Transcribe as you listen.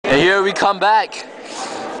Here we come back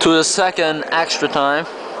to the second extra time.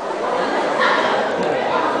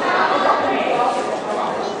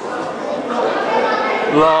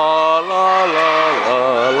 La la la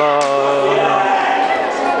la la.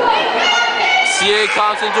 CA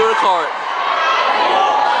comes into the court.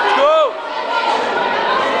 Go.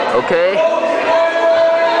 Okay.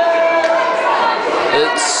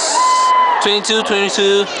 It's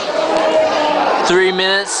 22-22. 3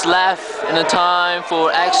 minutes left in the time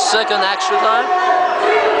for second extra time.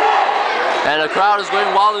 And the crowd is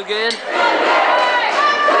going wild again.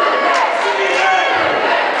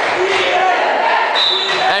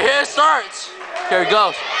 And here it starts. Here it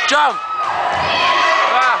goes. Jump!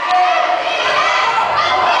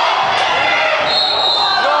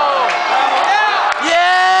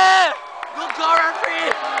 Yeah! Good call,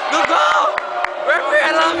 referee! Good call! Referee,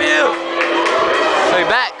 I love you! Way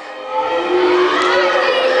back.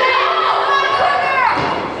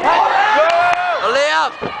 A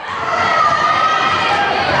layup!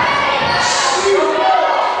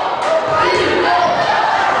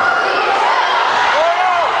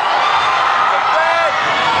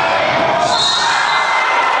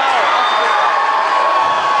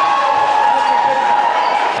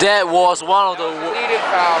 That was one of the.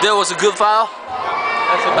 That was a good foul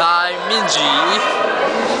by Minji.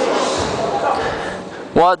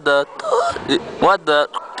 What the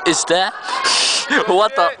is that?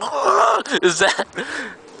 What the is that?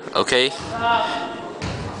 Okay.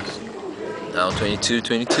 Now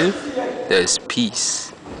 22-22. There's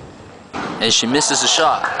peace. And she misses a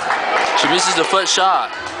shot. She misses the first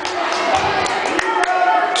shot.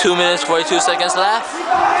 2 minutes 42 seconds left.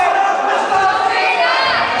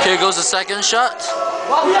 Here goes the second shot.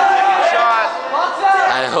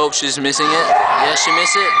 I hope she's missing it. Yeah, she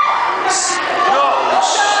missed it. No.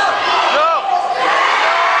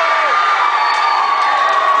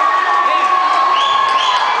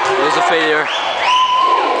 It was a failure.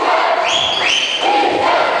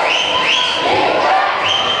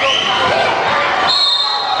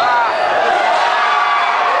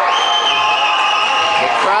 The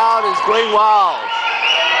crowd is going wild.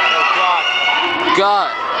 God.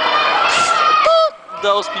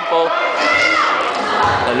 Those people.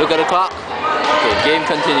 Now look at the clock. Okay, game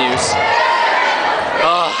continues.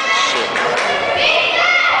 Oh shit.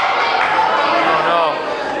 Oh no.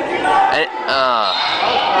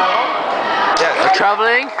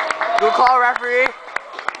 Traveling. Good call, referee.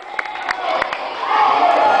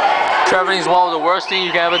 Traveling is one of the worst things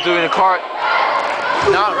you can ever do in a cart.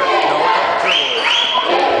 Not really. No.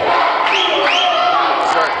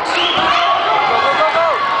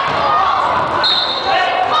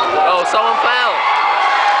 Someone fell.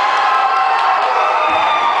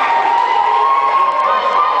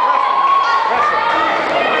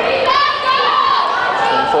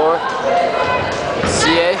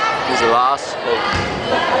 CA is the last hope.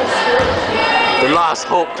 The last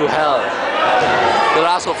hope to hell. The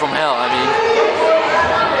last hope from hell, I mean.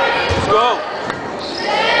 Let's go.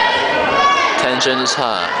 Tension is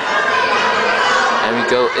high. And we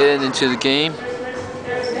go into the game.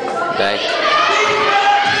 Back.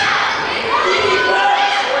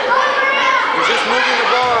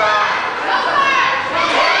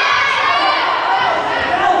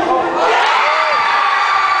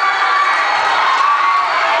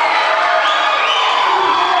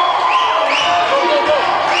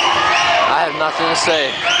 Nothing to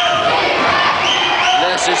say.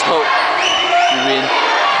 Let's just hope we win.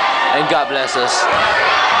 And God bless us.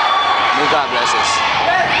 May God bless us.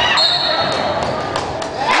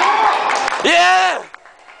 Yeah!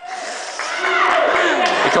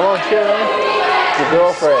 Hey, come on, chill, man. It's your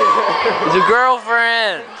girlfriend. It's your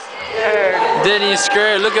girlfriend. Then he's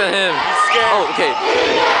scared. Look at him. He's scared. Oh, okay.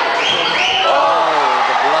 Oh,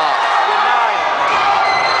 the block.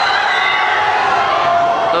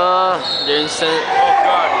 They're insane. Oh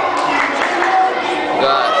God.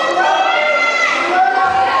 God.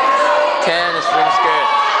 Ken is really scared.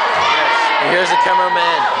 Yes. And here's the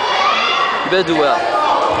cameraman. You better do well.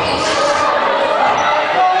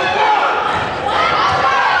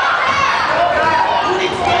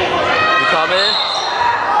 You come in.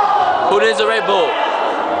 Who needs a Red Bull?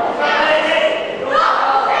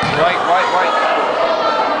 White.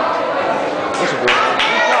 What's your girl?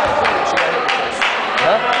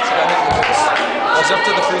 Huh? It's up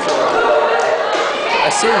to the free throw. I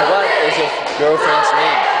see what is your girlfriend's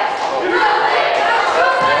name.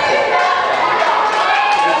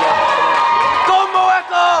 Go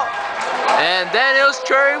Moeco! And Daniel's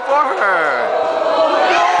cheering for her.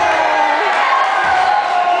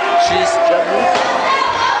 She's Japanese?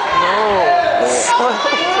 No.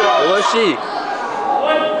 What was she?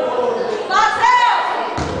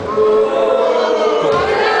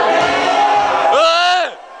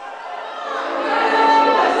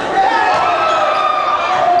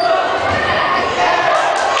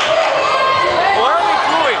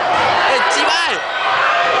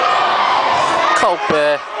 靠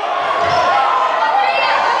北。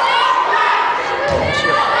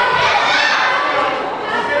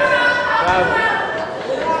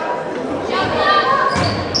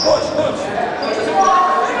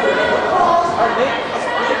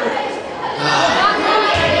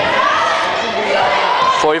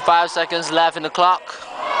45 seconds left in the clock.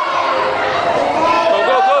 Go,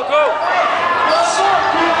 go, go, go!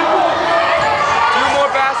 2 more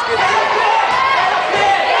baskets.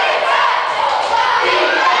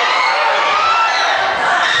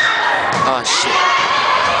 Oh shit.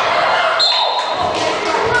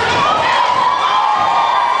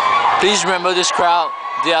 Please remember this crowd.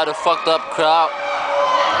 They are the fucked up crowd.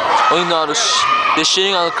 Oh no, they're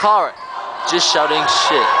shitting on the car. Just shouting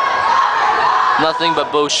shit. Nothing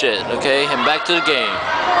but bullshit, okay? And back to the game.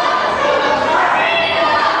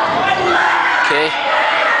 Okay.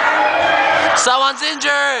 Someone's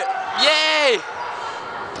injured! Yay!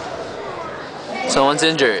 Someone's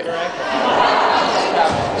injured.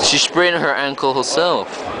 She sprained her ankle herself.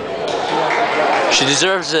 She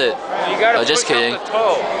deserves it. Oh, just kidding.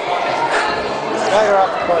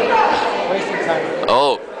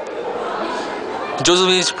 Oh.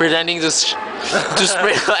 Josephine's pretending to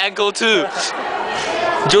sprain her ankle too.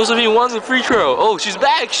 Josephine wants a free throw. Oh, she's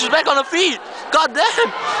back. She's back on her feet. God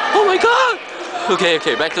damn. Oh my god. Okay,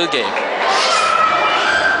 okay, back to the game.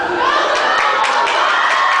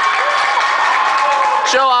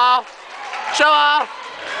 Show off. Show off.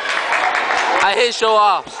 I hate show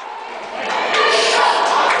offs.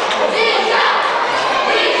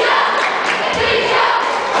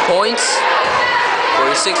 Points.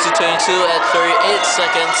 46 to 22 at 38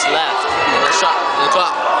 seconds left in the shot, in the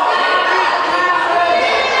clock.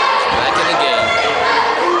 Back in the game.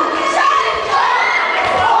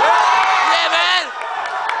 Yeah, man!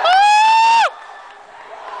 Woo!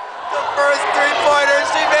 The first 3-pointer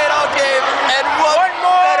she made all game, and one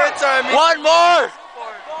more better time. One more!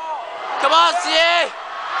 Come on, CA!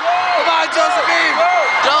 Come on, Josephine!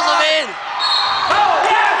 Josephine!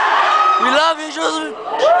 We love you, Josephine!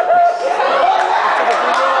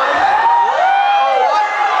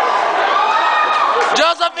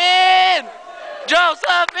 Josephine!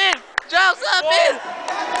 Josephine! Josephine!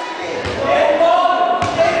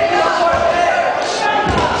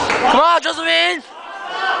 Come on, Josephine!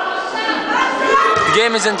 The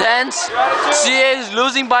game is intense. CA is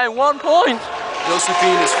losing by 1 point.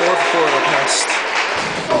 Josephine is 4 for 4 in the past.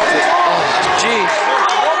 Oh, jeez.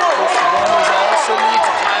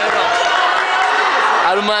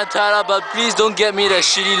 I don't mind tie up, but please don't get me that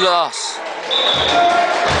shitty loss.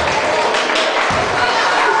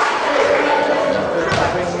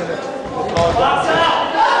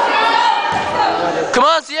 Come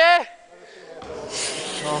on, CA!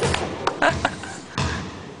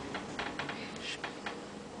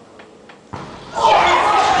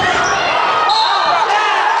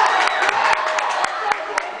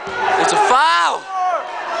 It's a foul!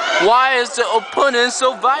 Why is the opponent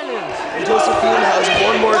so violent? Josephine has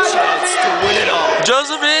one more chance to win it all.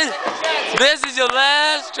 Josephine, this is your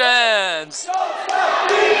last chance.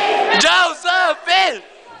 Josephine!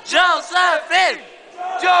 Josephine!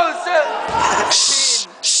 Joseph! Shh,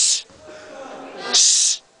 shh,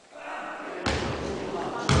 shh.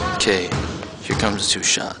 Okay, here comes the 2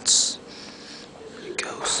 shots. Here it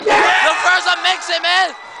goes. The first one makes it,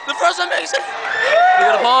 man! The first one makes it! Look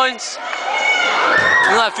at the points.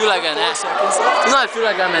 You know I feel like an ass. You know I feel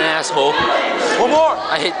like I'm an asshole. One more!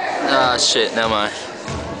 I hate shit, never mind.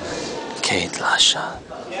 Okay, the last shot.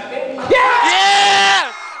 Yeah!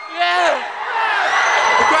 Yeah! Yeah!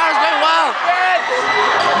 The crowd is going wild!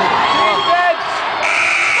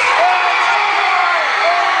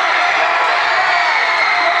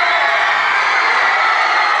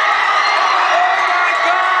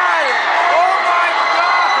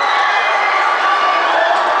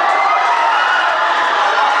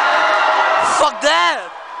 Fuck that!